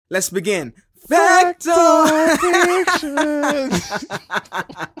Let's begin. Fact or fiction?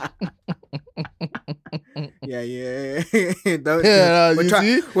 Yeah.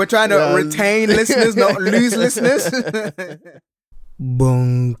 We're trying to retain listeners, not lose listeners.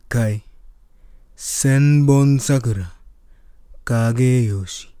 Bonkai Senbon Sakura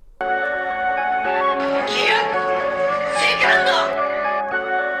Kageyoshi.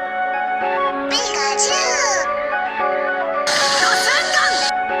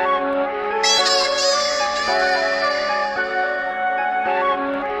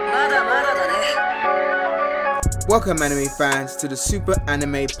 Welcome, anime fans, to the Super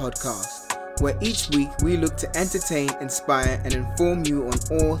Anime Podcast, where each week we look to entertain, inspire, and inform you on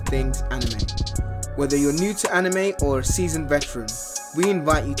all things anime. Whether you're new to anime or a seasoned veteran, we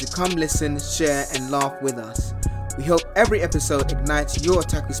invite you to come listen, share, and laugh with us. We hope every episode ignites your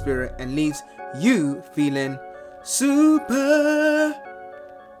otaku spirit and leaves you feeling super.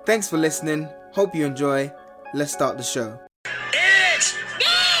 Thanks for listening. Hope you enjoy. Let's start the show.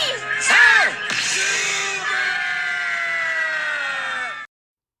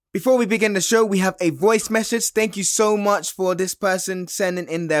 Before we begin the show, we have a voice message. Thank you so much for this person sending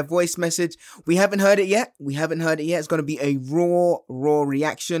in their voice message. We haven't heard it yet. It's going to be a raw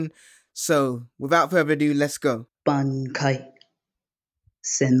reaction. So, without further ado, let's go. Bankai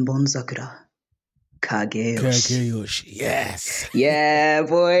Senbon Sakura Kageyoshi. Yes. Yeah,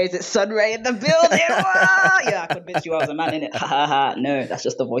 boys, it's Sunray in the building. Yeah, I convinced you I was a man in it. No, that's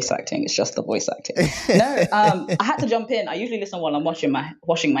just the voice acting. It's just the voice acting. No, I had to jump in. I usually listen while I'm washing my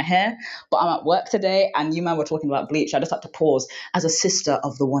hair, but I'm at work today, and you man were talking about Bleach. I just had to pause as a sister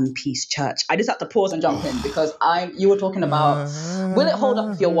of the One Piece Church. I just had to pause and jump in because you were talking about will it hold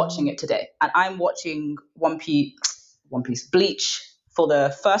up if you're watching it today? And I'm watching One Piece Bleach for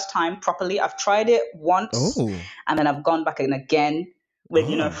the first time properly. I've tried it once and then I've gone back in again with,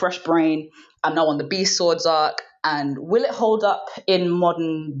 fresh brain. I'm now on the Beast Swords arc. And will it hold up in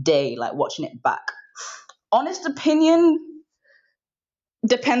modern day, like watching it back? Honest opinion,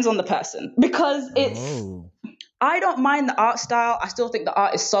 depends on the person. Because I don't mind the art style. I still think the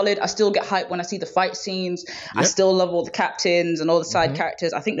art is solid. I still get hyped when I see the fight scenes. Yep. I still love all the captains and all the side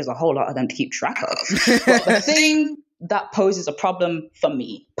characters. I think there's a whole lot of them to keep track of. But the thing that poses a problem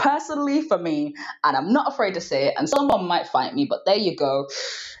personally for me, and I'm not afraid to say it, and someone might fight me, but there you go.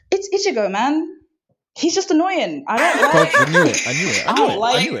 It's Ichigo, man. He's just annoying. I don't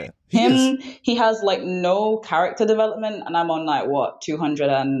like him. He has like no character development, and I'm on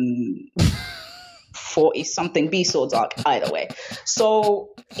 240 something Beast Swords arc either way.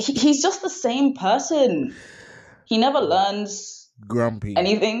 So he's just the same person. He never learns grumpy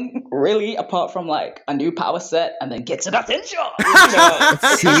anything really apart from like a new power set and then gets an attention.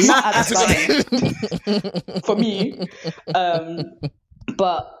 See? Not as exciting for me.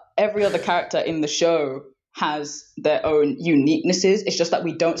 But every other character in the show has their own uniquenesses. It's just that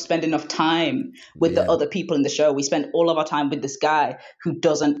we don't spend enough time with the other people in the show. We spend all of our time with this guy who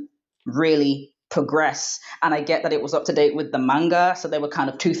doesn't really progress. And I get that it was up to date with the manga, so they were kind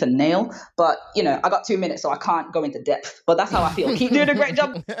of tooth and nail. But, I got 2 minutes, so I can't go into depth. But that's how I feel. Keep doing a great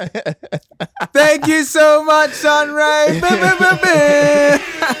job. Thank you so much, Sunray. I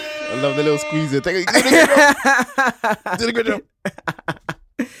love the little squeezer. Do a good job.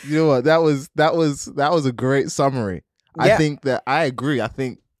 You know what? That was a great summary. Yeah. I think that I agree. I've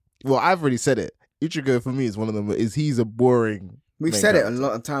already said it. Ichigo for me is one of them. He's a boring. We've said it a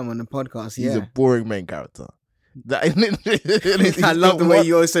lot of time on the podcast. He's a boring main character. I love the way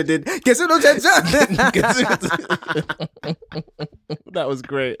you also did. That was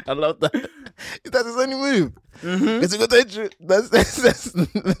great. I love that. That's his only move.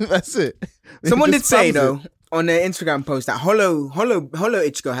 That's it. Someone did say though on their Instagram post that Hollow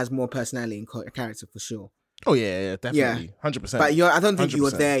Ichigo has more personality and character for sure. Oh yeah, definitely, 100%. But I don't think you were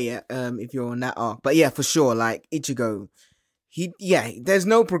there yet. If you're on that arc, but yeah, for sure, like Ichigo. There's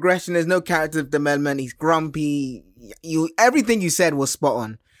no progression, there's no character development, he's grumpy. Everything you said was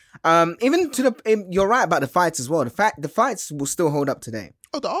spot on. Even you're right about the fights as well. The fights will still hold up today.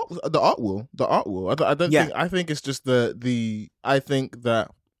 Oh, the art will. I don't think. I think it's just I think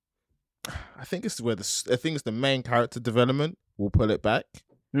it's where the main character development will pull it back.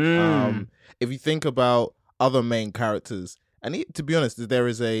 If you think about other main characters, and to be honest,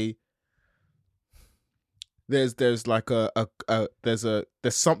 there's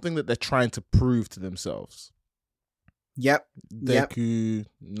something that they're trying to prove to themselves. Yep. Deku,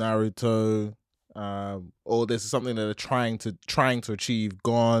 Naruto, or there's something that they're trying to achieve.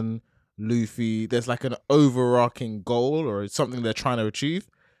 Gon, Luffy. There's like an overarching goal or something they're trying to achieve.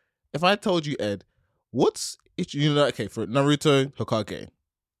 If I told you, Ed, what's for Naruto, Hokage,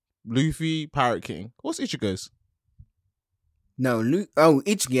 Luffy, Pirate King. What's Ichigo's? No,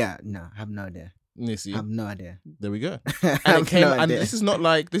 Ichigo. Yeah, no, I have no idea. You see? I have no idea. There we go. And it came, and this is not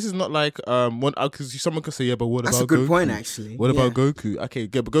like because someone could say, yeah, but what about Goku? That's a good point, actually. What about Goku? Okay,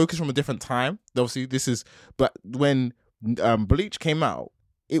 but Goku's from a different time. Obviously, but when Bleach came out,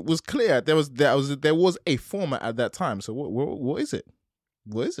 it was clear there was a format at that time. So what is it?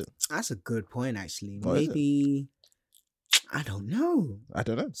 What is it? That's a good point, actually. Maybe I don't know.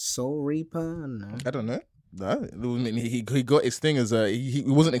 Soul Reaper. I don't know. No, he got his thing as he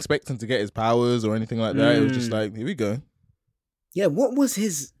wasn't expecting to get his powers or anything like that. It was just like, here we go. Yeah, what was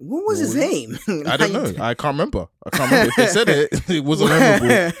his aim? I don't know. I can't remember. If they said it, it wasn't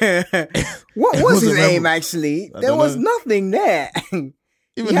memorable. What was his aim actually? There was nothing there.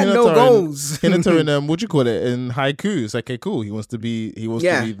 Even he had no goals. Hinata in what do you call it in Haiku? It's like, okay, cool. He wants to be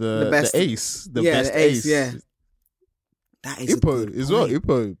the best, the ace, the best ace. Yeah. That is Ippo as well.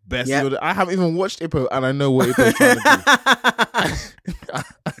 Ippo best. Yep. I haven't even watched Ippo, and I know what Ippo's trying to do.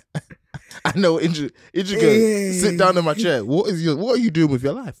 I know Ichigo. Sit down in my chair. What are you doing with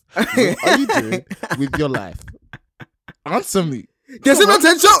your life? What are you doing with your life? Answer me. Get some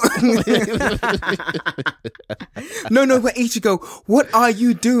attention. No, but Ichigo, what are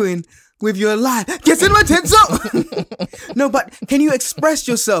you doing with your life? Get some attention. No, but can you express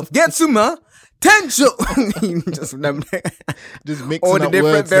yourself? Get some Tencho. just mixing all the up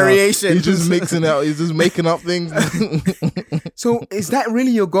different words variations. He's just mixing out. He's just making up things. So is that really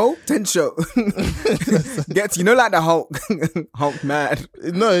your goal? Tencho. Gets like the Hulk. Hulk mad.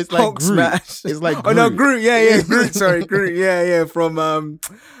 No, it's like Hulk Groot. Smash. It's like Groot. Oh no, Groot. Yeah, Groot. Sorry, Groot. Yeah. From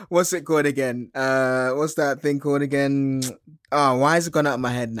what's it called again? What's that thing called again? Why is it gone out of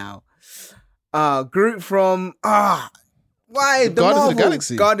my head now? Groot from Why? The Guardians Marvel. of the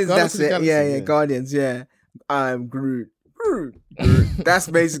Galaxy. Guardians, that's it. Galaxy, yeah, Guardians, yeah. Groot. That's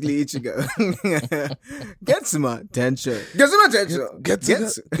basically Ichigo. Get some attention. Get some attention. Get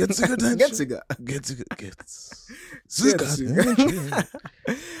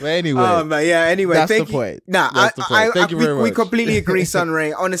But anyway. That's the point. That's the point. Thank you very much. We completely agree,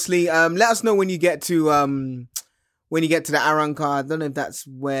 Sunray. Honestly, let us know when you get to the Arrancar. I don't know if that's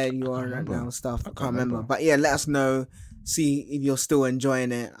where you are right now and stuff. I can't remember. But yeah, let us know. See if you're still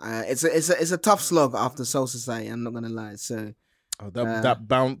enjoying it. It's a tough slog after Soul Society. I'm not gonna lie. So the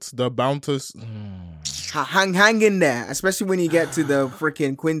Bountus. Hang in there, especially when you get to the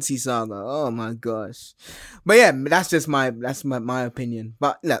freaking Quincy saga. Oh my gosh! But yeah, that's my opinion.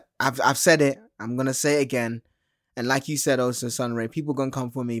 But look, I've said it. I'm gonna say it again. And like you said, also Sunray, people gonna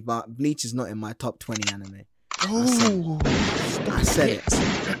come for me. But Bleach is not in my top 20 anime. I said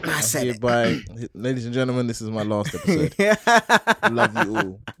it. Bye. Ladies and gentlemen, this is my last episode. I love you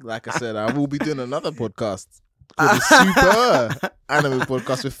all. Like I said, I will be doing another podcast called the Super Anime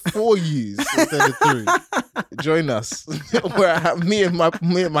Podcast with 4 U's instead of 3. Join us. Where I have me and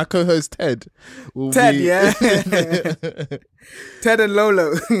my co-host Ted. Yeah. Ted and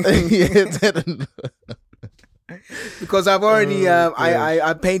Lolo. Yeah, Ted and Lolo. Because I've already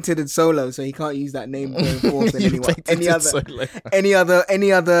I painted in Solo, so he can't use that name going forth in any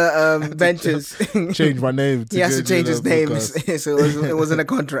other ventures. Change my name. He has to change his name, so it wasn't a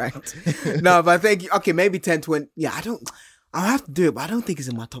contract. No, but I think maybe 10, 20. Yeah, I'll have to do it, but I don't think it's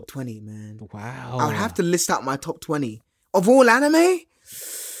in my top 20, man. Wow. I would have to list out my top 20 of all anime.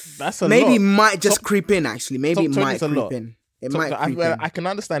 That's a maybe lot. It might just creep in. Actually, maybe it might creep in. I can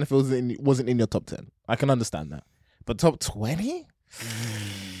understand if it wasn't in your top 10. I can understand that. But top 20?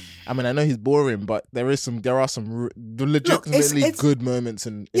 I mean, I know he's boring, but there are some legitimately good moments.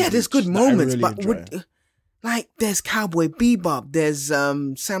 There's good moments, but there's Cowboy Bebop, there's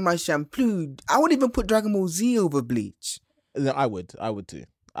Samurai Champloo. I would even put Dragon Ball Z over Bleach. No, I would too.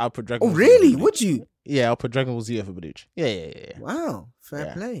 I'll put Dragon Ball Z. Oh, really? Would you? Yeah, I'll put Dragon Ball Z over Bleach. Yeah. Wow,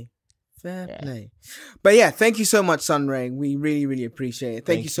 fair play. Fair play. But yeah, thank you so much, Sunray. We really, really appreciate it.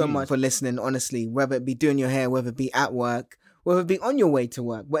 Thank you so much for listening, honestly. Whether it be doing your hair, whether it be at work, whether it be on your way to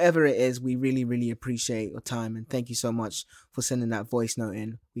work, whatever it is, we really, really appreciate your time. And thank you so much for sending that voice note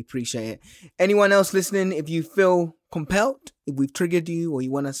in. We appreciate it. Anyone else listening, if you feel compelled, if we've triggered you or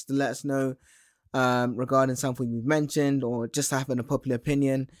you want us to let us know regarding something we've mentioned or just having a popular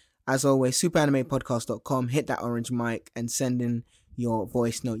opinion, as always, superanimepodcast.com, hit that orange mic and send in your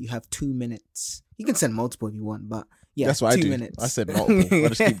voice note. You have 2 minutes. You can send multiple if you want, but yeah, that's what 2 I do. minutes. I said multiple. I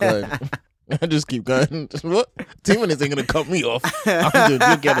just keep going. What? 2 minutes ain't gonna cut me off. I'm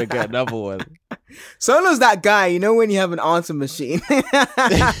just gonna get another one. Solo's that guy, when you have an answer machine.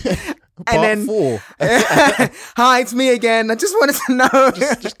 Part 4. Hi, it's me again. I just wanted to know.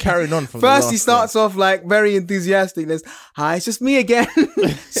 Just carrying on from First, he starts off like very enthusiastic. There's, hi, it's just me again.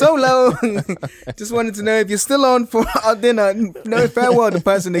 Solo. Just wanted to know if you're still on for our dinner. No, farewell, the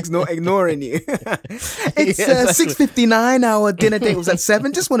person ignoring you. It's 6:59. Our dinner date was at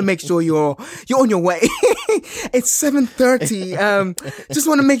 7. Just want to make sure you're on your way. It's 7:30. Just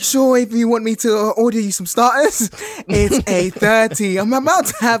want to make sure if you want me to order you some starters. It's 8:30. I'm about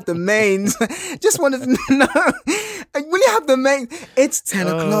to have the mains. Just wanted to know, will you have the mains? It's 10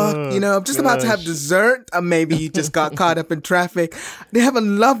 o'clock. You know, I'm just about to have dessert. Or maybe you just got caught up in traffic. They have a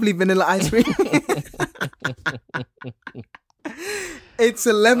lovely vanilla ice cream. It's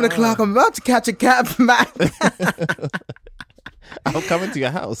 11 o'clock. I'm about to catch a cab back. I'm coming to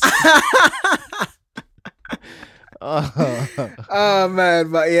your house. Oh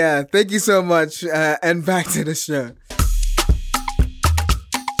man, but yeah, thank you so much, and back to the show.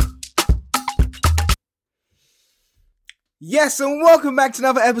 Yes, and welcome back to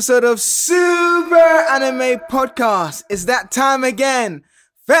another episode of Super Anime Podcast. It's that time again.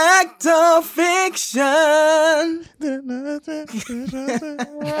 Fact or fiction?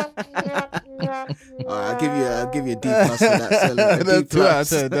 I'll give you a D plus for that. So That was 2 out of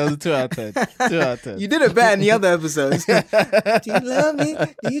 10. That was a 2 out of 10. 2 out of 10. You did it better in the other episodes. Do you love me?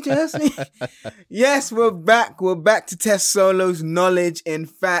 Do you trust me? Yes, we're back. We're back to test Solo's knowledge in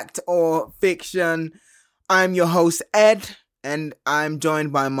fact or fiction. I'm your host, Ed, and I'm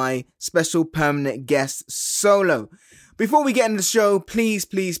joined by my special permanent guest, Solo. Before we get into the show, please,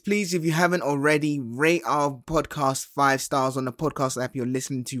 if you haven't already, rate our podcast 5 stars on the podcast app you're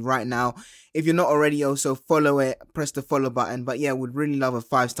listening to right now. If you're not already, also follow it, press the follow button. But yeah, we'd really love a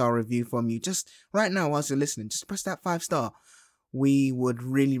 5-star review from you. Just right now, whilst you're listening, just press that 5-star. We would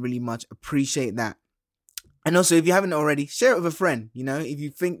really, really much appreciate that. And also, if you haven't already, share it with a friend. You know, if you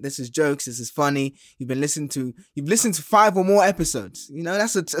think this is jokes, this is funny, you've listened to 5 or more episodes. You know,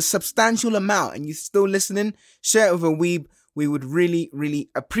 that's a substantial amount, and you're still listening. Share it with a weeb. We would really, really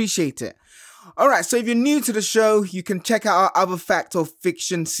appreciate it. All right, so if you're new to the show, you can check out our other fact or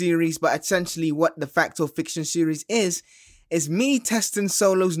fiction series. But essentially, what the fact or fiction series is me testing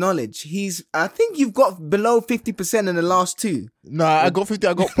Solo's knowledge. I think you've got below 50% in the last 2. No, I got 50.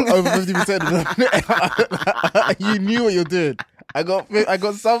 I got over 50%. You knew what you're doing. I got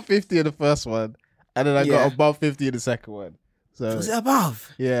some 50 in the first one, and then I got above 50 in the second one. So was it above?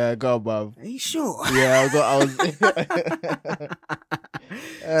 Yeah, I got above. Are you sure? Yeah, I was.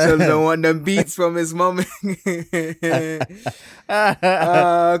 So don't want them beats from his mom.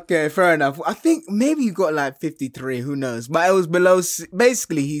 Okay, fair enough. I think maybe you got like 53. Who knows? But it was below.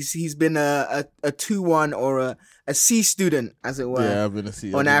 Basically, he's been a 2-1 or a C student, as it were. Yeah, I've been a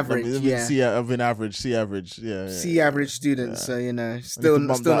C. On average, I've been average. C average. Yeah. C average student. Yeah. So you know, still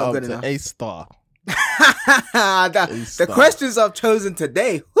not good enough. A star. The questions I've chosen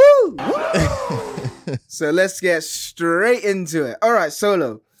today. Woo! So let's get straight into it. All right,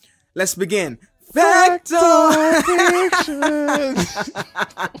 Solo. Let's begin. Fact or fiction?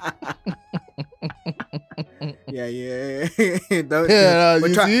 Yeah.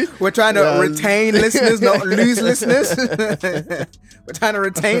 We're trying to retain listeners, not lose listeners. We're trying to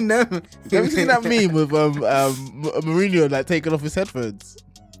retain them. Have you seen that meme with Mourinho like taking off his headphones?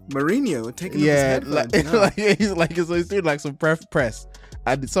 Mourinho taking off his headphones. He's doing like some press,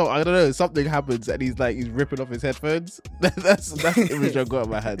 and so I don't know, something happens and he's ripping off his headphones. That's the image I've got in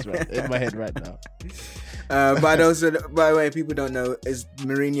my head right now. But also, by the way, people don't know, is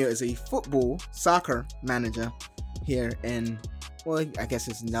Mourinho is a soccer manager here in, well, I guess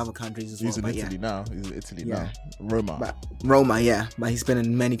it's in other countries as well. He's in Italy now. Roma, yeah. But he's been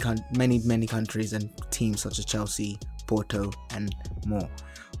in many countries and teams such as Chelsea, Porto, and more.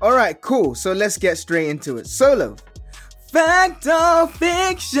 All right, cool. So let's get straight into it. Solo. Fact or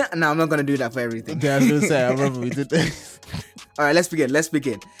fiction? No, I'm not going to do that for everything. Yeah, I was going to say, I remember we did that. All right, let's begin.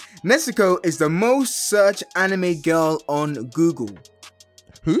 Nezuko is the most searched anime girl on Google.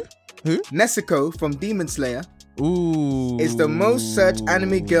 Who? Nezuko from Demon Slayer. Ooh. Is the most searched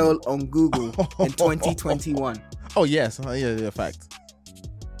anime girl on Google in 2021. Oh, yes. Yeah, fact.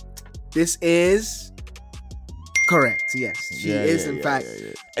 This is correct, yes. She is, in fact.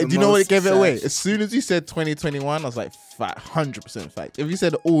 Do you know what gave it away? As soon as you said 2021, I was like, 100% fact. If you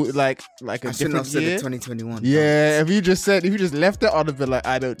said like a different have said year, 2021. Yeah, if you just left it, I'd have been like,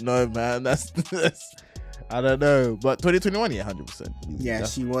 I don't know, man. That's I don't know. But 2021, yeah, 100%. Yeah,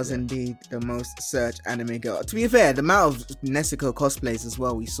 she was indeed the most searched anime girl. To be fair, the amount of Nezuko cosplays as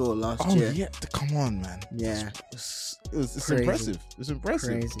well we saw last year. Oh yeah, come on, man. Yeah, it's impressive. It's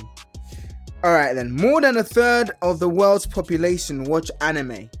impressive. Crazy. All right then. More than a third of the world's population watch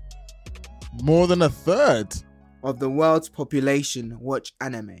anime. More than a third of the world's population watch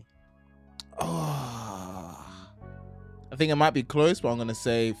anime? Oh, I think it might be close, but I'm going to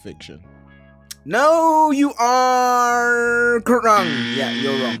say fiction. No, you are wrong. Yeah,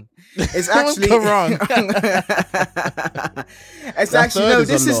 you're wrong. It's actually wrong. It's actually no.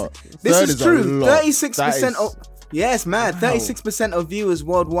 This is true. 36% of yes, man. 36% of viewers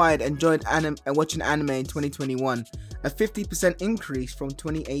worldwide enjoyed watching anime in 2021, a 50% increase from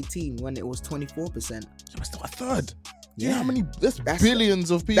 2018 when it was 24%. It's still a third. Do you know how many? That's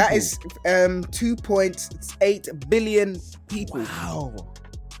billions of people. That is 2.8 billion people. Wow.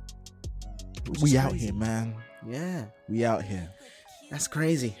 We out here, man. Yeah, we out here. That's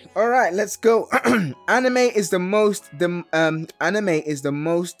crazy. All right, let's go. Anime is the most in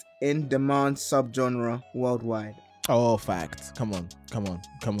demand subgenre worldwide. Oh, fact. Come on.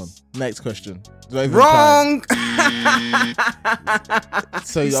 Next question. Wrong.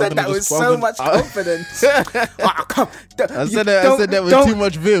 So you said that with so much confidence. I said that with too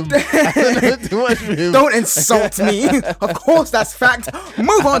much vim. Don't insult me. Of course, that's fact.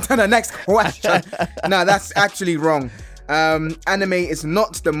 Move on to the next question. No, that's actually wrong. Anime is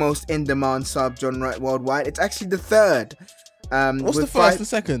not the most in-demand subgenre worldwide. It's actually the third. What's the first and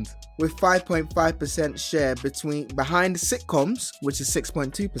second? With 5.5% share behind sitcoms, which is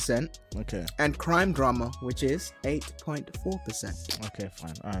 6.2%. Okay. And crime drama, which is 8.4%. Okay,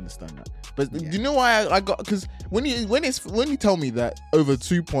 fine. I understand that. But you know why I got, because when you tell me that over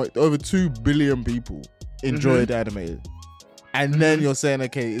 2 billion people enjoyed anime, and then you're saying,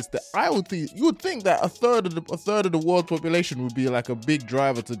 okay, you would think that a third of the world population would be like a big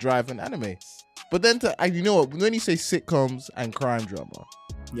driver to drive an anime. But then you know what, when you say sitcoms and crime drama.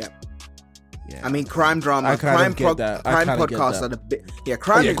 Yeah. I mean, crime drama, crime podcasts are the big. Yeah,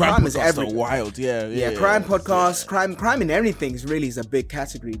 crime is everything. Wild, crime podcasts, crime in everything is a big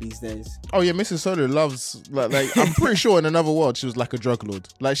category these days. Oh yeah, Mrs. Solo loves like I'm pretty sure in another world she was like a drug lord.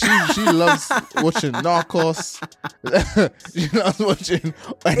 Like she loves watching Narcos. She loves watching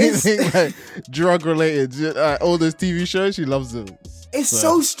anything like drug related. All those TV shows, she loves them. It's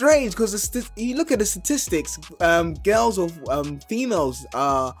so strange because you look at the statistics. Girls or females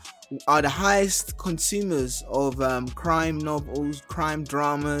are the highest consumers of crime novels, crime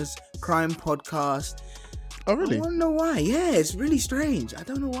dramas, crime podcasts. Oh, really? I don't know why. Yeah, it's really strange. I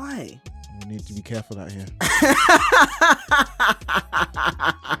don't know why. We need to be careful out here.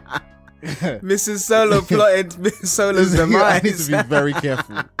 Mrs. Solo plotted Mrs. Solo's demise. I need to be very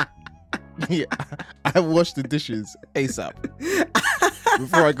careful. Yeah, I wash the dishes ASAP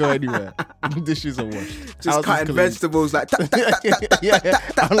before I go anywhere. Dishes are washed. Just cutting vegetables like.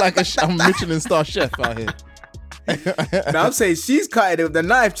 I'm Michelin star chef out here. No, I'm saying she's cutting it with the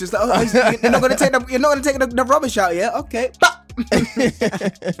knife. Just like, you're not gonna take the rubbish out, yeah? Okay.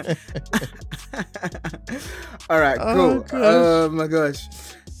 All right, cool. Oh my gosh.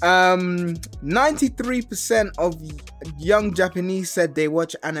 93% of young Japanese said they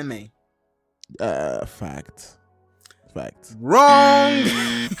watch anime. Fact. Wrong.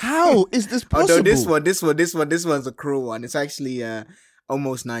 How is this possible? Although this one's a cruel one. It's actually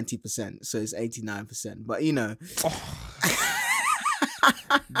almost 90%, so it's 89%. But you know,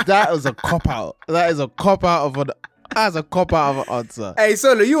 that was a cop out. That's a cop out of an answer. Hey,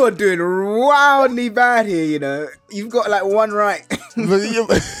 Solo, you are doing wildly bad here. You know, you've got like one right.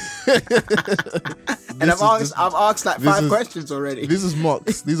 And I've asked like 5 questions already. This is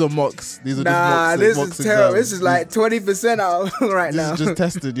mocks. These are mocks. These are this is terrible. This is like 20% out right now. This is just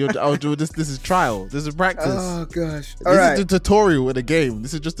tested. This is trial. This is practice. Oh gosh. This is the tutorial in a game.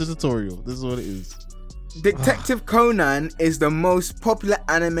 This is just the tutorial. This is what it is. Detective Conan is the most popular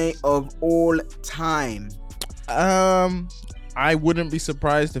anime of all time. I wouldn't be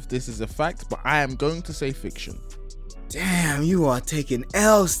surprised if this is a fact, but I am going to say fiction. Damn, you are taking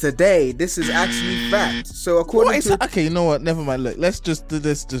L's today. This is actually fact. So according to... Okay, you know what? Never mind. Look, let's just do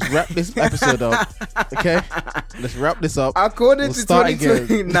this. Just wrap this episode up. Okay? Let's wrap this up. According to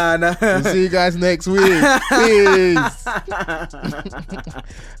 2020... Nah. We'll see you guys next week. Peace.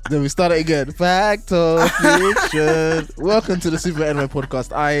 Then we start it again. Fact or fiction. Welcome to the Super Anime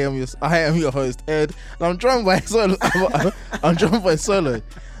Podcast. I am your host, Ed. And I'm joined by Solo.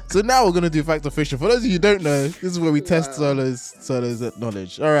 So now we're going to do fact or fiction. For those of you who don't know, this is where we test Solo's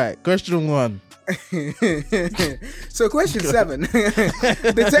knowledge. All right, question 1. So question 7.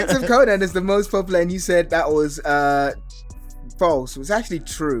 Detective Conan is the most popular, and you said that was false. It was actually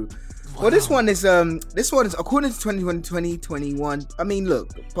true. Wow. Well, this one is according to 2021. I mean, look,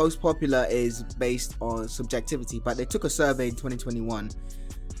 most popular is based on subjectivity, but they took a survey in 2021.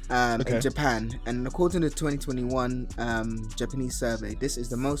 In Japan, and according to the 2021 Japanese survey, this is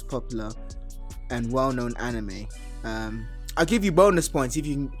the most popular and well-known anime. I'll give you bonus points if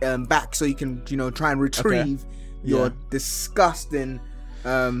you can back, so you can try and retrieve your disgusting,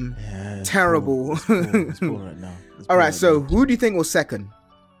 terrible. It's poor right now. All right, so who do you think was second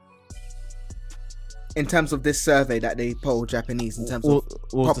in terms of this survey that they polled Japanese in terms of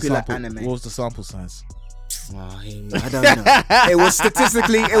popular anime? What was the sample size? Oh, I don't know. It was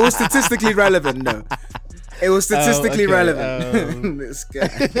statistically relevant. No, it was statistically relevant. This guy.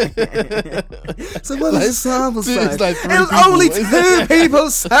 So what was the sample size? It was only 2 people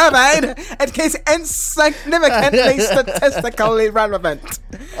surveyed. It is insignificantly statistically relevant.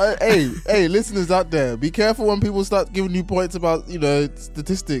 Hey, listeners out there, be careful when people start giving you points about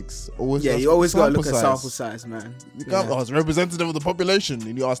statistics. You always got to look at sample size, man. You can't. Oh, it's representative of the population,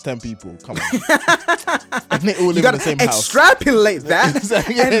 and you ask 10 people. Come on. And they all live in the same house. Extrapolate that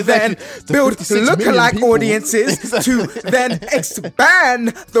and then build lookalike audiences to then expand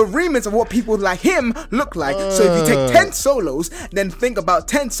the remits of what people like him look like. So if you take 10 solos, then think about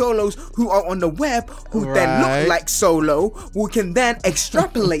 10 solos who are on the web who then look like Solo. We can then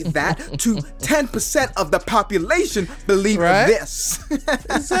extrapolate that to 10% of the population believe this.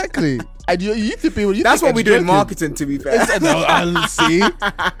 Exactly. And you people, that's what we do in marketing, to be fair. See,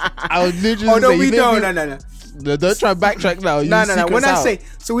 I would literally no, we don't. No. Don't try and backtrack now. No. When I say,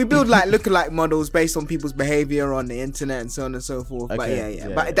 so we build like lookalike models based on people's behavior on the internet and so on and so forth. Okay.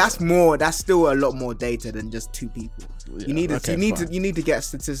 But that's still a lot more data than just 2 people. You need to get a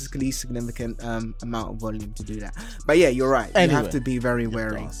statistically significant amount of volume to do that. But yeah, you're right. Anyway, you have to be very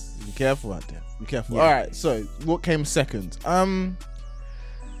wary. Be careful out there. Be careful. Yeah. All right. So what came second?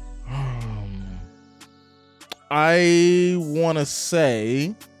 I want to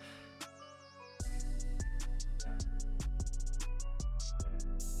say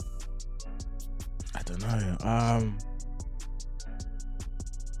I don't know.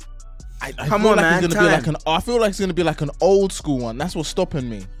 Come on, man. I feel like it's gonna be like an old school one. That's what's stopping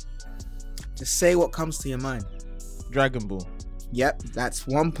me. Just say what comes to your mind. Dragon Ball. Yep, that's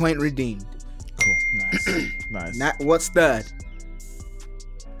 1 point redeemed. Cool. Nice. What's third?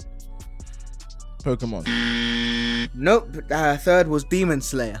 Pokemon. Nope. Third was Demon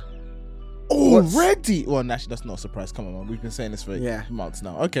Slayer. Already? Well, actually, that's not a surprise. Come on, man. We've been saying this for months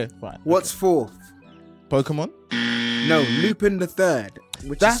now. Okay, fine. What's fourth? Pokemon? No, Lupin the Third.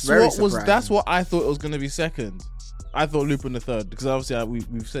 That's what I thought it was going to be second. I thought Lupin the Third, because obviously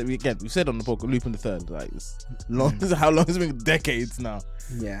we've said on the podcast Lupin the Third. Like, how long has it been? Decades now.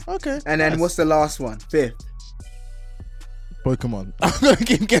 Yeah. Okay. And then what's the last one? Fifth. Pokemon. I'm gonna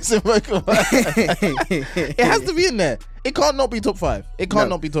keep guessing Pokemon. It has to be in there. It can't not be top 5. It can't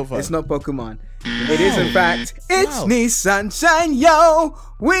not be top 5. It's not Pokemon. It is in fact. It's me, sunshine, yo.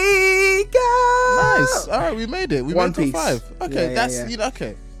 We go. Nice. All right, we made it. We made top 5. Okay,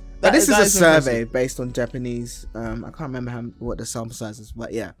 okay. But this is a survey based on Japanese. I can't remember what the sample size is,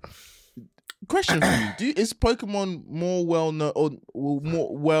 but yeah. Question for you: is Pokemon more well known or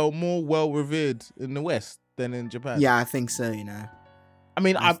more well revered in the West than in Japan? Yeah, I think so. I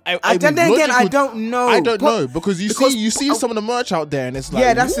mean, I don't know. I don't know because you see some of the merch out there, and it's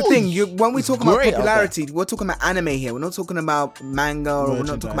like, that's the thing. When we talk about popularity, we're talking about anime here. We're not talking about manga, or we're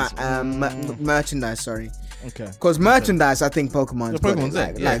not talking about merchandise. Sorry. Okay. Because merchandise, I think Pokemon's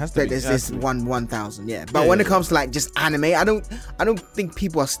there's this 1,000. Yeah. But when it comes to like just anime, I don't think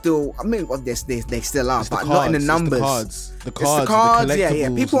people are still. I mean, they still are, but not in the numbers. The cards. Yeah.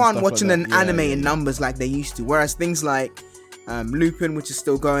 People aren't watching an anime in numbers like they used to. Whereas things like Lupin, which is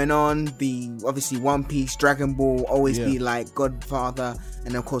still going on, the obviously One Piece, Dragon Ball always be like Godfather,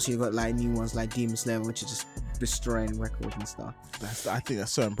 and of course you've got like new ones like Demon Slayer, which is just destroying records and stuff. I think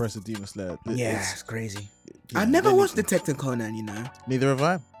that's so impressive, Demon Slayer. It's crazy. I never watched Detective Conan, Neither have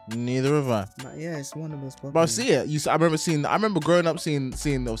I. But yeah, it's one of those. But I see it. I remember growing up seeing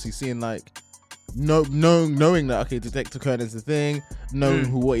like. Knowing that Detective Conan is the thing, knowing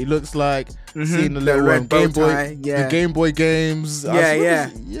what he looks like, seeing the little red Game Boy, the Game Boy games. Yeah.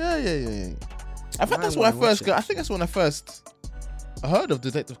 I think that's when I first got. I think that's when I first heard of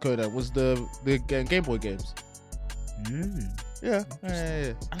Detective Conan was the Game Boy games. Yeah.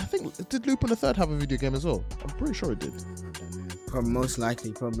 And I think did Lupin the Third have a video game as well? I'm pretty sure it did. Probably most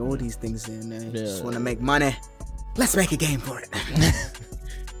likely. Probably all these things just want to make money. Let's make a game for it.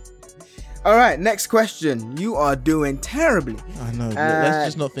 All right, next question. You are doing terribly. I know. Let's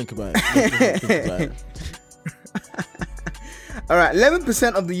just not think about it. All right,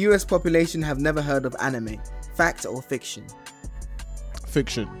 11% of the US population have never heard of anime. Fact or fiction?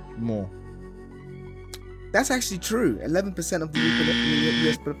 Fiction, more. That's actually true. 11% of the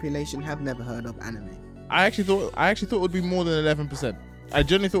US population have never heard of anime. I actually thought it would be more than 11%. I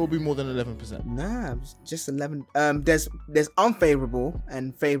generally thought it would be more than 11%. Nah, just 11. There's unfavorable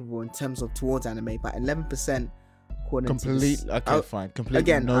and favorable in terms of towards anime, but 11% according Complete. to this, Okay, fine. Complete.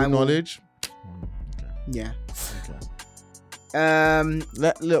 again, no knowledge. Yeah. Okay.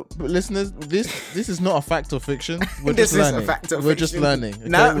 Look, listeners, this is not a fact or fiction. We're This just is a learning. fact or We're just fiction. learning. Okay?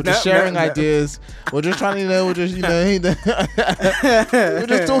 No, we're just sharing ideas. We're just trying to we're just we're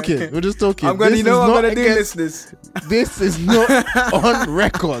just talking. We're just talking. I'm gonna, This you know is what I'm not gonna do, against- listeners. This is not on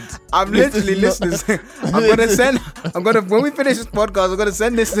record. I'm This literally, is not- listeners. When we finish this podcast, I'm gonna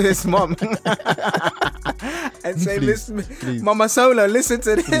send this to his mom and say, Please, listen, please. Mama Solo, listen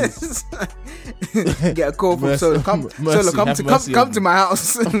to this. Get a call from Mercy, Solo. Come, mercy, Solo, have mercy come on to me. my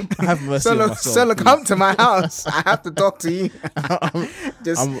house. Have mercy on my soul, Solo, please. come to my house. I have to talk to you.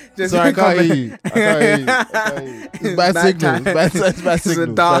 just Sorry, I come can't in. hear you. I can't hear you. It's bad Bad signal. time. It's bad This is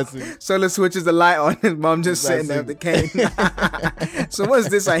signal. dark. Bad signal. Solo switches the light on. His mom just Bad sitting there with the cane. So what's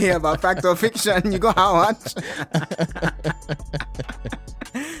this I hear about fact or fiction? You got how much?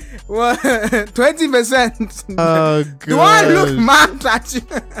 Well, 20%. Oh, Do I look gosh. mad at you?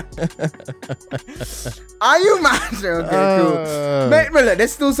 Are you mad? Okay, cool. Mate, look,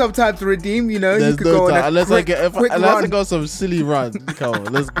 there's still some time to redeem. You know, you There's could no go on time. a Unless quick I run. got some silly run. Come on,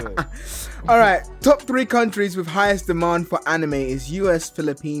 let's go. All right, top 3 countries with highest demand for anime is US,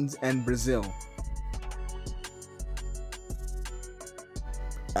 Philippines, and Brazil.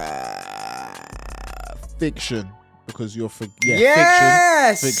 Fiction, because you're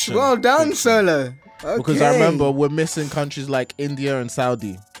Yes, Fiction. well done, Fiction. Solo. Okay. Because I remember we're missing countries like India and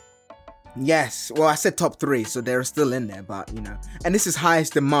Saudi. Yes, well, I said top 3, so they're still in there, but you know, and this is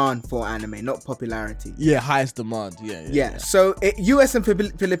highest demand for anime, not popularity. Yeah, highest demand. Yeah. So US and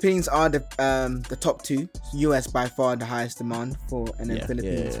Philippines are the top 2. US by far the highest demand for, and then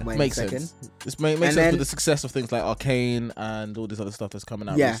Philippines way Makes second. sense. This makes sense then- with the success of things like Arcane and all this other stuff that's coming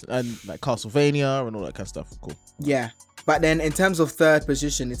out. Yeah. And like Castlevania and all that kind of stuff. Cool. Yeah, but then in terms of third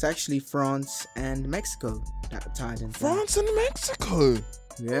position, it's actually France and Mexico that are tied in. France and Mexico.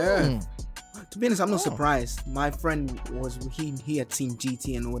 Yeah. To be honest, I'm not Oh. surprised. My friend he had seen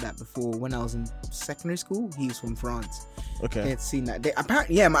GT and all that before when I was in secondary school. He's from France. They Okay. had seen that. They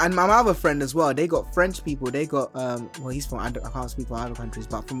apparently, yeah, and my other friend as well. They got French people. They got well, he's from, I can't speak for other countries,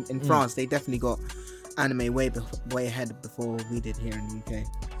 but in France, they definitely got anime way ahead before we did here in the UK.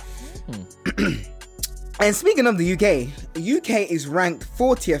 And speaking of the UK is ranked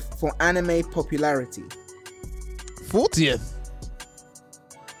 40th for anime popularity. 40th.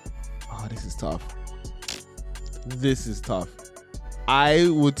 Oh, this is tough. This is tough. I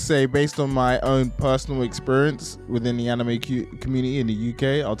would say, based on my own personal experience within the anime community in the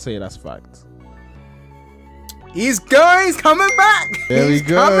UK, I'd say that's fact. He's coming back. There He's we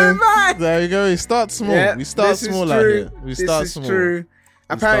go. coming back. There we go. We start small. Yeah, we start this is small out true. here. We This start is small. true.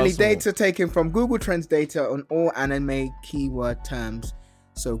 Apparently, start small. data taken from Google Trends data on all anime keyword terms.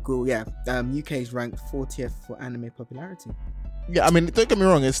 So Google, UK is ranked 40th for anime popularity. Yeah, I mean, don't get me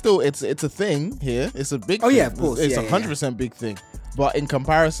wrong. It's still it's a thing here. It's a big. Oh, thing. yeah, of course. It's Yeah, 100% big thing. But in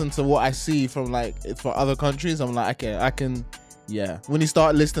comparison to what I see from like it's for other countries, I'm like, okay, I can. Yeah, when you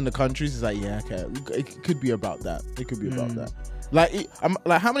start listing the countries, it's like, yeah, okay, it could be about that. It could be about that. Like, I'm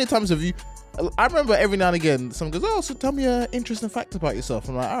like, how many times have you? I remember every now and again, someone goes, "Oh, so tell me an interesting fact about yourself."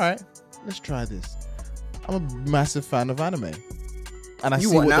 I'm like, "All right, let's try this." I'm a massive fan of anime, and I You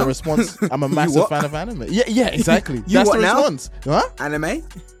see what what now? the response. I'm a You massive what? fan of anime. Yeah, exactly. You That's what the now? response. Huh? Anime?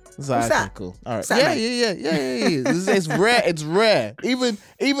 It's like, What's okay, that? cool. All right. What's that, Yeah. It's rare. It's rare.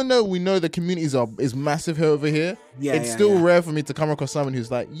 Even though we know the communities is massive here over here, it's still rare for me to come across someone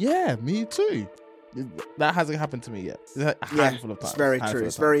who's like, yeah, me too. That hasn't happened to me yet. It's a handful of times. It's very Handful true. of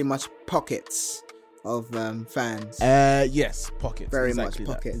It's times. very much pockets of fans. Yes, pockets. Very exactly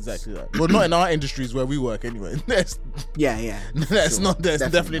much pockets. Exactly that. Well, not in our industries where we work anyway. That's Yeah. Sure. not there. It's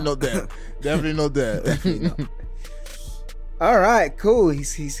definitely not there. Definitely not there. Definitely not. All right, cool.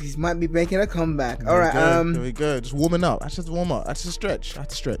 He's might be making a comeback. All right, There we go. Just warming up. I just warm up. I just stretch. I have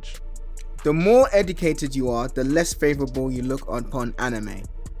to stretch. the more educated you are, the less favorable you look upon anime.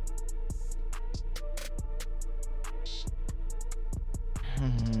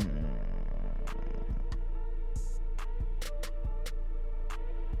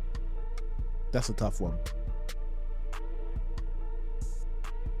 That's a tough one.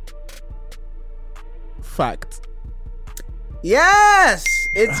 Fact. Yes,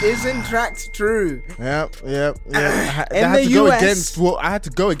 it is in fact true. Yep. In I the had to go US against what I had to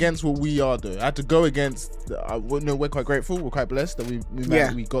go against what we are doing. I had to go against. We're quite grateful. We're quite blessed that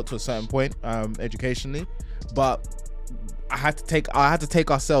we got to a certain point educationally, but I had to take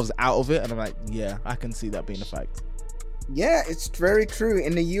ourselves out of it, and I'm like, yeah, I can see that being a fact. Yeah, it's very true.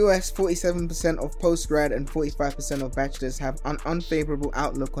 In the US, 47% of postgrad and 45% of bachelors have an unfavorable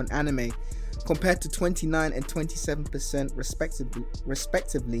outlook on anime, compared to 29 and 27%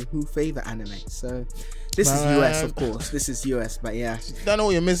 respectively who favor anime. So this is US, of course. This is US, but yeah. Don't know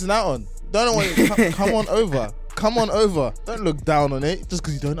what you're missing out on. Don't know what come on over. Come on over. Don't look down on it just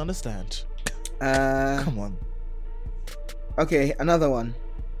because you don't understand. Come on. Okay, another one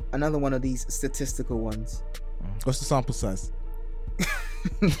of these statistical ones. What's the sample size?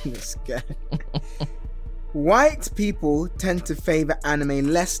 This guy. White people tend to favor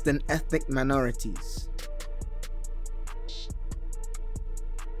anime less than ethnic minorities.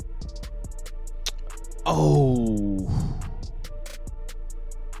 Oh.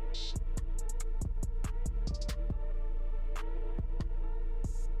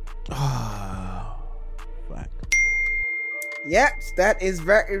 Fact. Yep, that is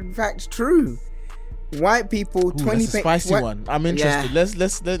in fact true. White people, 20. That's a spicy one. I'm interested. Yeah. Let's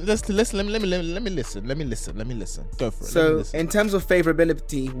let me listen. Go for it. So in terms of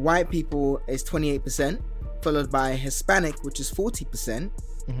favorability, white people is 28%, followed by Hispanic, which is 40%,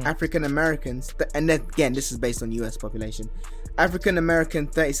 African Americans, and then again this is based on US population, African American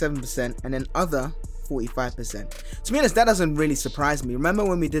 37%, and then other 45%. To be honest, that doesn't really surprise me. Remember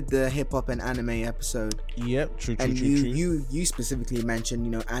when we did the hip hop and anime episode? Yep, true. You specifically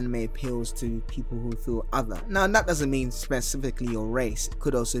mentioned, anime appeals to people who feel other. Now, that doesn't mean specifically your race. It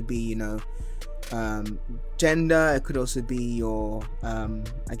could also be, gender. It could also be your,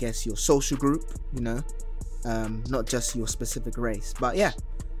 I guess, your social group. Not just your specific race. But yeah,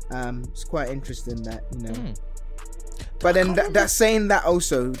 it's quite interesting that But then that's saying that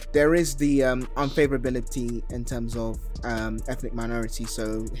also there is the unfavorability in terms of ethnic minority.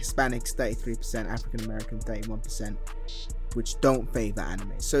 So Hispanics 33%, African American 31%, which don't favor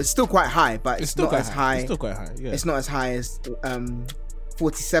anime. So it's still quite high, but it's not as high. It's still quite high. Yeah. It's not as high as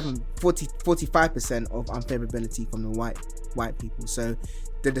 45% of unfavorability from the white people. So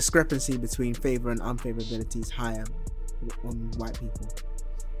the discrepancy between favor and unfavorability is higher on white people.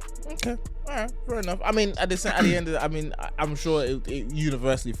 Okay, all right, fair enough. I mean, at the end of I'm sure it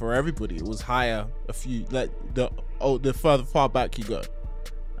universally for everybody it was higher. A few the far back you go.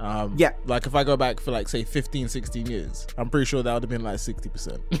 Yeah, like if I go back for say 15-16 years, I'm pretty sure that would have been like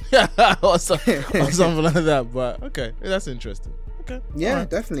 60% or something like that. But okay, that's interesting. Okay, yeah, right.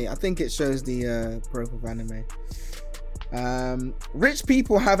 Definitely. I think it shows the growth of anime. Rich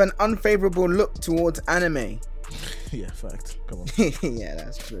people have an unfavorable look towards anime. Yeah, fact. Come on. Yeah,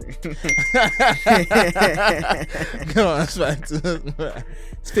 that's true. Come on, that's fact.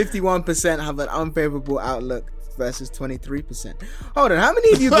 51% have an unfavorable outlook versus 23%. Hold on, how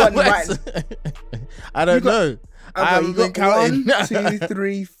many of you got right? I don't know. I haven't been counting. 1, 2,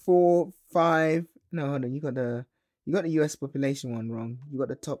 3, 4, 5. No, hold on. You got the US population one wrong. You got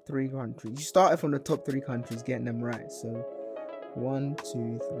the top 3 countries. You started from the top 3 countries, getting them right. So 1,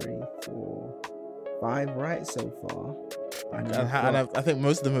 2, 3, 4, 5 right so far. And I think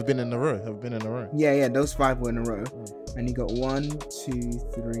most of them have been in a row. Yeah, those 5 were in a row. And you got 1, 2,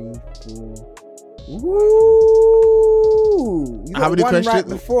 3, 4. Ooh! You got how many 1 questions? right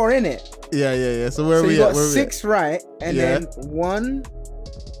before, innit? Yeah. So where are we you at? got 6 right, and then 1,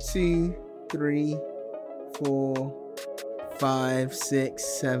 2, 3, 4, 5, 6,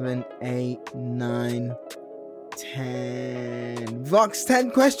 7, 8, 9, 10. Vox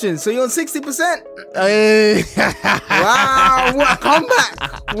 10 questions. So you're on 60%. Hey. Wow, what a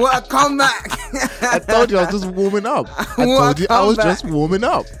comeback. I told you I was just warming up. I was just warming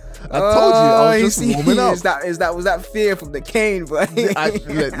up. Was that fear from the cane, boy?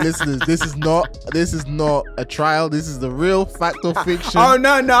 Listen, this is not a trial. This is the real fact or fiction. Oh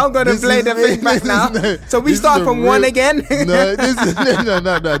no, I'm gonna play the thing back now. So we start from 1 again. No. This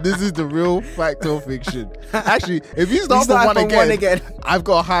is the real fact or fiction. Actually, if you start from 1 again, I've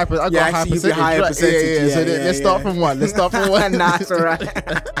got a high percentage. Yeah, so let's start from 1. Let's start from 1. Nah, it's alright.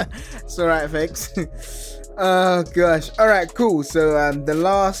 It's alright, folks. Oh gosh. All right, cool. So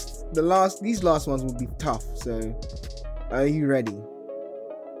these last ones will be tough. So are you ready?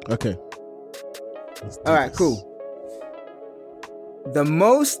 Okay. All right, cool. The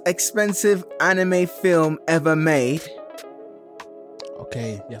most expensive anime film ever made.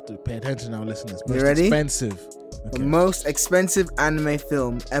 Okay, you have to pay attention now, listeners. You ready? Expensive. Okay. The most expensive anime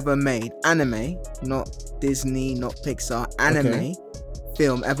film ever made. Anime, not Disney, not Pixar. Anime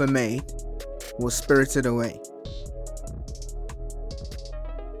film ever made was Spirited Away.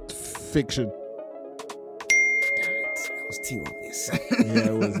 Fiction. Damn it, that was too obvious. Yeah,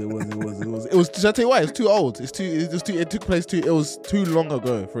 it was. Should I tell you why? It's too old. It took place it was too long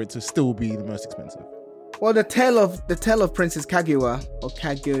ago for it to still be the most expensive. Well, the tale of Princess Kaguya or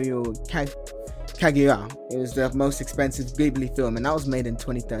Kaguya. It was the most expensive Ghibli film, and that was made in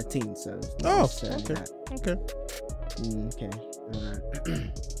 2013. So. Okay. Okay.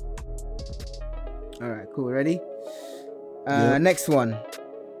 All right. Cool. Ready? Next one.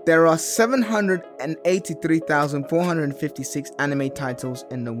 There are 783,456 anime titles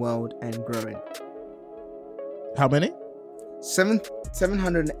in the world and growing. How many?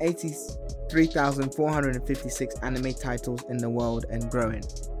 783,456 anime titles in the world and growing.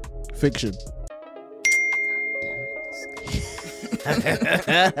 Fiction.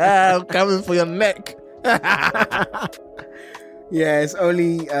 I'm coming for your neck. Yeah, it's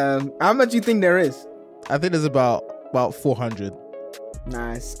only how much do you think there is? I think there's about 400.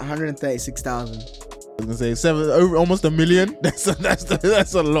 Nice, 136,000. I was gonna say almost a million. That's a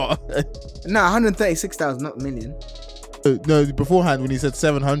lot. No, 136,000, not a million. No, beforehand when he said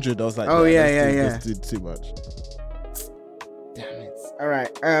 700, I was like, that's too much. Damn it! All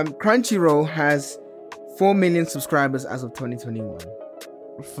right, Crunchyroll has 4 million subscribers as of 2021.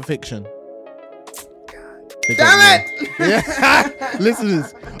 For fiction. Damn it! Yeah.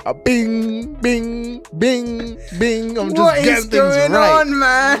 Listeners, bing, bing, bing, bing. I'm just getting things right. What is going on,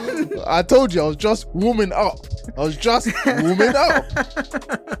 man? I told you I was just warming up.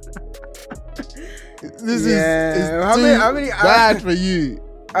 This is how many, bad for you.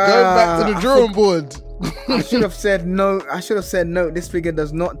 Go back to the drawing board. I should have said no. This figure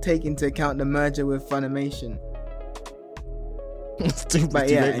does not take into account the merger with Funimation. It's too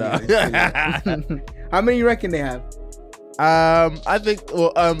late now. How many you reckon they have? I think.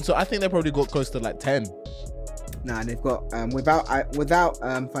 So I think they probably got close to like 10. Nah, they've got without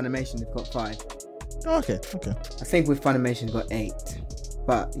Funimation, they've got 5. Oh, okay. I think with Funimation, they've got 8.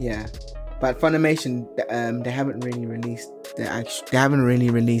 But yeah, but Funimation, they haven't really released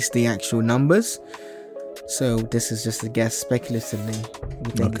the actual numbers. So this is just a guess, speculatively.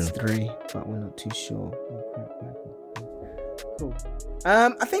 We think it's 3, but we're not too sure. Cool.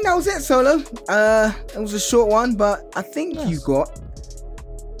 I think that was it, Solo. It was a short one, but I think you got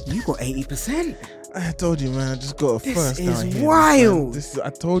 80%. I told you, man. I just got a first. This is wild. I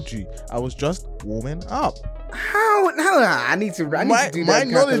told you. I was just warming up. How? I need to do that. My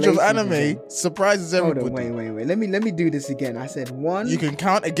knowledge of anime surprises everybody. Hold on, wait. Let me do this again. I said 1. You can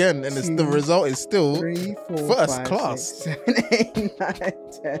count again, and the result is still 3, 4, first 5, class. 6, 7, 8, 9,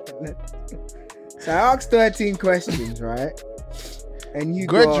 10. So I asked 13 questions, right? And you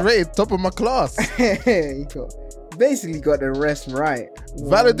graduated top of my class. You basically got the rest right.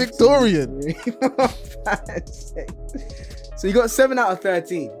 Valedictorian. 1, 2, 3, 4, 5, 6. So you got 7 out of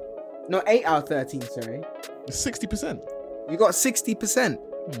 13. No, 8 out of 13. Sorry. 60%. You got 60%.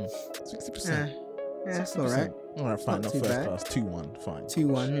 60%. Yeah, that's all right. All right, fine. Not first bad. class. 2-1. Fine.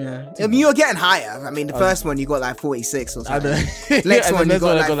 2-1. Yeah. I mean, you're getting higher. I mean, the first one you got like 46 or something. Next one you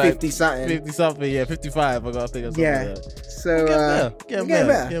got like 50 something. 50 something. Yeah, 55. I got to think of something. Yeah. So getting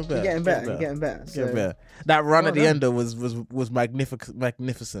better. That run at the end though was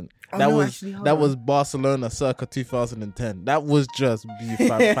magnificent. That was Barcelona circa 2010. That was just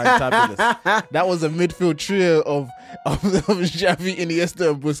fantabulous. That was a midfield trio of Xavi, Iniesta,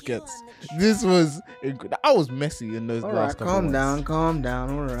 and Busquets. This was I was messy in those last couple calm down.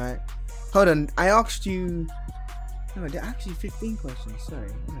 All right. Hold on. I asked you. No, there are actually 15 questions.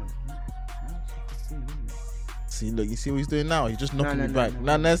 Sorry. No. See, look, you see what he's doing now? He's just knocking me back.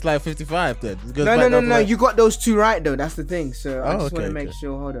 Now that's like 55 then. No. You got those 2 right though. That's the thing. So I just want to make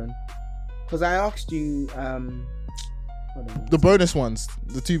sure. Hold on. Because I asked you. Hold on. The bonus ones.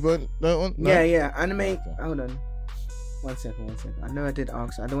 The 2 bonus. No? Yeah. Anime. Okay. Hold on. One second. I know I did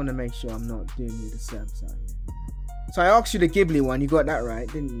ask. I don't want to make sure I'm not doing you the service out here. So I asked you the Ghibli one. You got that right,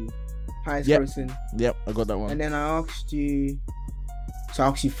 didn't you? Highest grossing. Yep, I got that one. And then I asked you. So I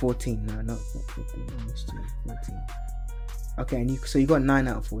asked you 14. No, not 15. I asked you 14. Okay, and so you got 9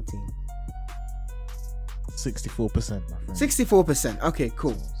 out of 14. 64%, my friend. 64%. Okay,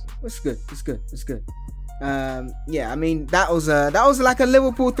 cool. That's good. Yeah, I mean that was like a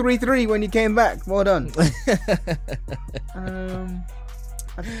Liverpool 3-3 when you came back. Well done.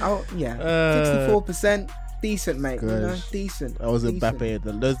 64%. Decent, mate. Gosh. You know, decent. That was Mbappe.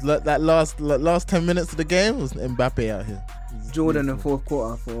 That last 10 minutes of the game was Mbappe out here. Jordan in 4th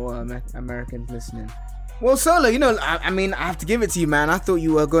quarter for Americans listening. Well, Solo, you know, I mean, I have to give it to you, man. I thought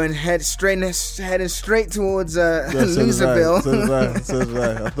you were going heading straight towards Loserville. So did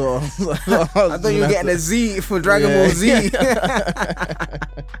I. I thought you were getting a Z for Dragon Ball Z.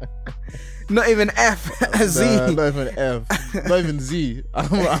 Not even F, a Z. Not even F.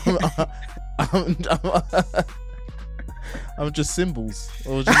 I'm I'm just symbols.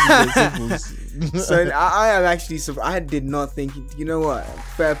 Or just symbols. So I am actually. I did not think. You know what?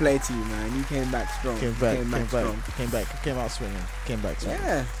 Fair play to you, man. You came back strong. Came out swinging.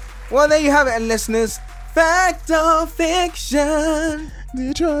 Yeah. Well, there you have it, listeners. Fact or fiction? Do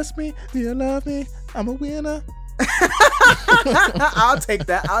you trust me? Do you love me? I'm a winner. I'll take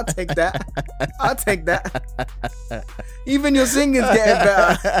that. Even your singing's getting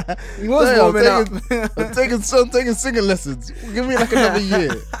better. He was warming up. I'm taking singing lessons. Give me like another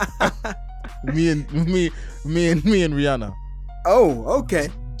year. me and Rihanna. Oh, okay.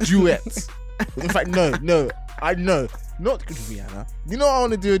 Duets. In fact, no. I know. Not Rihanna. You know, I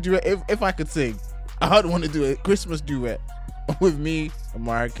want to do a duet. If I could sing, I'd want to do a Christmas duet with me and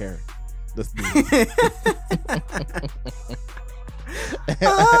Mariah Carey. Let's do it.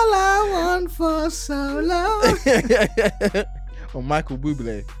 All I want for so long. Or Michael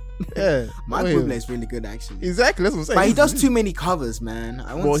Bublé. Yeah, Michael Bublé is really good, actually. Exactly, that's what I'm saying. But he does too many covers, man.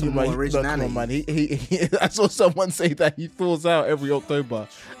 I want some more originality. Come on, man. He I saw someone say that he thaws out every October.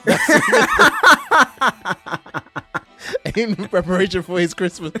 In preparation for his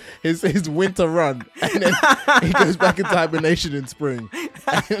Christmas, his winter run, and then he goes back into hibernation in spring.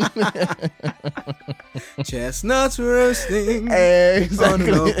 Chestnuts roasting on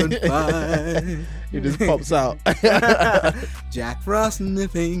an open fire. He just pops out. Jack Frost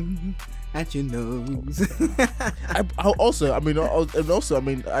nipping at your nose. I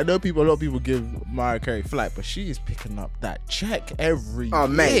know a lot of people give Mariah Carey flack, but she is picking up that check every year. Oh,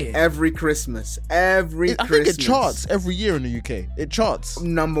 mate, every Christmas. I think it charts every year in the UK. It charts.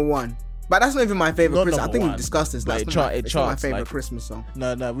 Number one. But that's not even my favorite Christmas. I think we've discussed this. That's not my favorite Christmas song.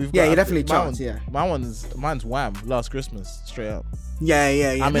 No, we've got. Yeah, it definitely charts. Yeah, mine's Wham! Last Christmas, straight up. Yeah.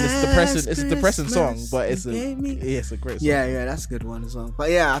 I mean, it's depressing. It's a depressing song, but it's a great song. Yeah, that's a good one as well.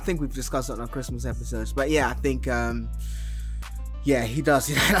 But yeah, I think we've discussed it on our Christmas episodes. But yeah, I think yeah, he does.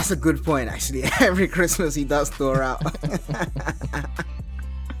 That's a good point, actually. Every Christmas he does thaw out.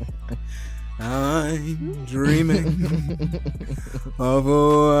 I'm dreaming of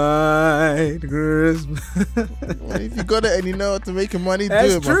a white Christmas. Well, if you got it and you know how to make your money, do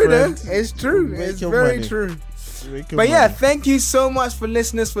it, my friend. It's true. It's very true. But yeah, thank you so much for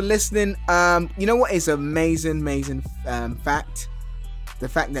listeners for listening. You know what is amazing fact? The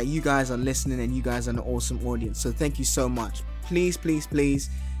fact that you guys are listening and you guys are an awesome audience. So thank you so much. Please,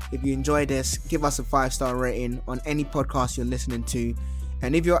 if you enjoy this, give us a 5-star rating on any podcast you're listening to.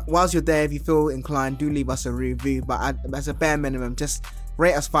 And whilst you're there, if you feel inclined, do leave us a review. But as a bare minimum, just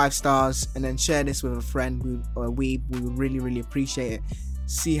rate us 5 stars and then share this with a friend. We would really appreciate it.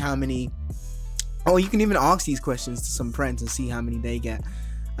 See how many. Oh, you can even ask these questions to some friends and see how many they get.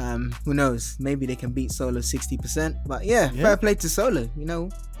 Who knows? Maybe they can beat Solo 60%. But yeah, fair play to Solo.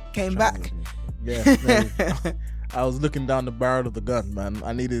 Came back. Yeah. I was looking down the barrel of the gun, man.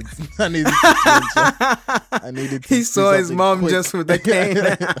 I needed. He saw his mom quick. Just with the cane.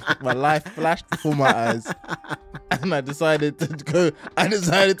 My life flashed before my eyes, and I decided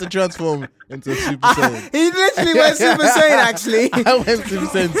to transform into a Super Saiyan. He literally went Super Saiyan. Actually, I went Super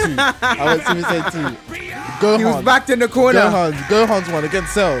Saiyan 2. Gohan. He was backed in the corner. Gohan's one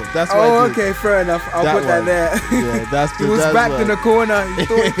against Cell. That's what I did. Okay, fair enough. I'll put that there. Yeah, he was backed in the corner. He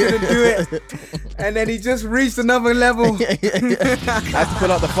thought he couldn't do it, and then he just reached another level. I had to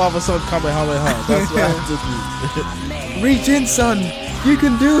pull out the father-son Kamehameha. That's what I had to do. Reach in, son. You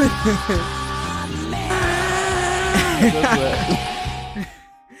can do it.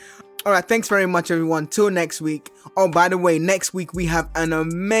 All right, thanks very much, everyone. Till next week. Oh, by the way, next week we have an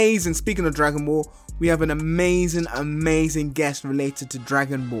amazing. Speaking of Dragon Ball. We have an amazing guest related to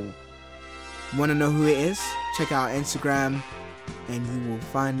Dragon Ball. Want to know who it is? Check out our Instagram and you will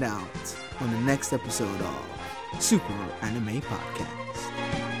find out on the next episode of Super Anime Podcast.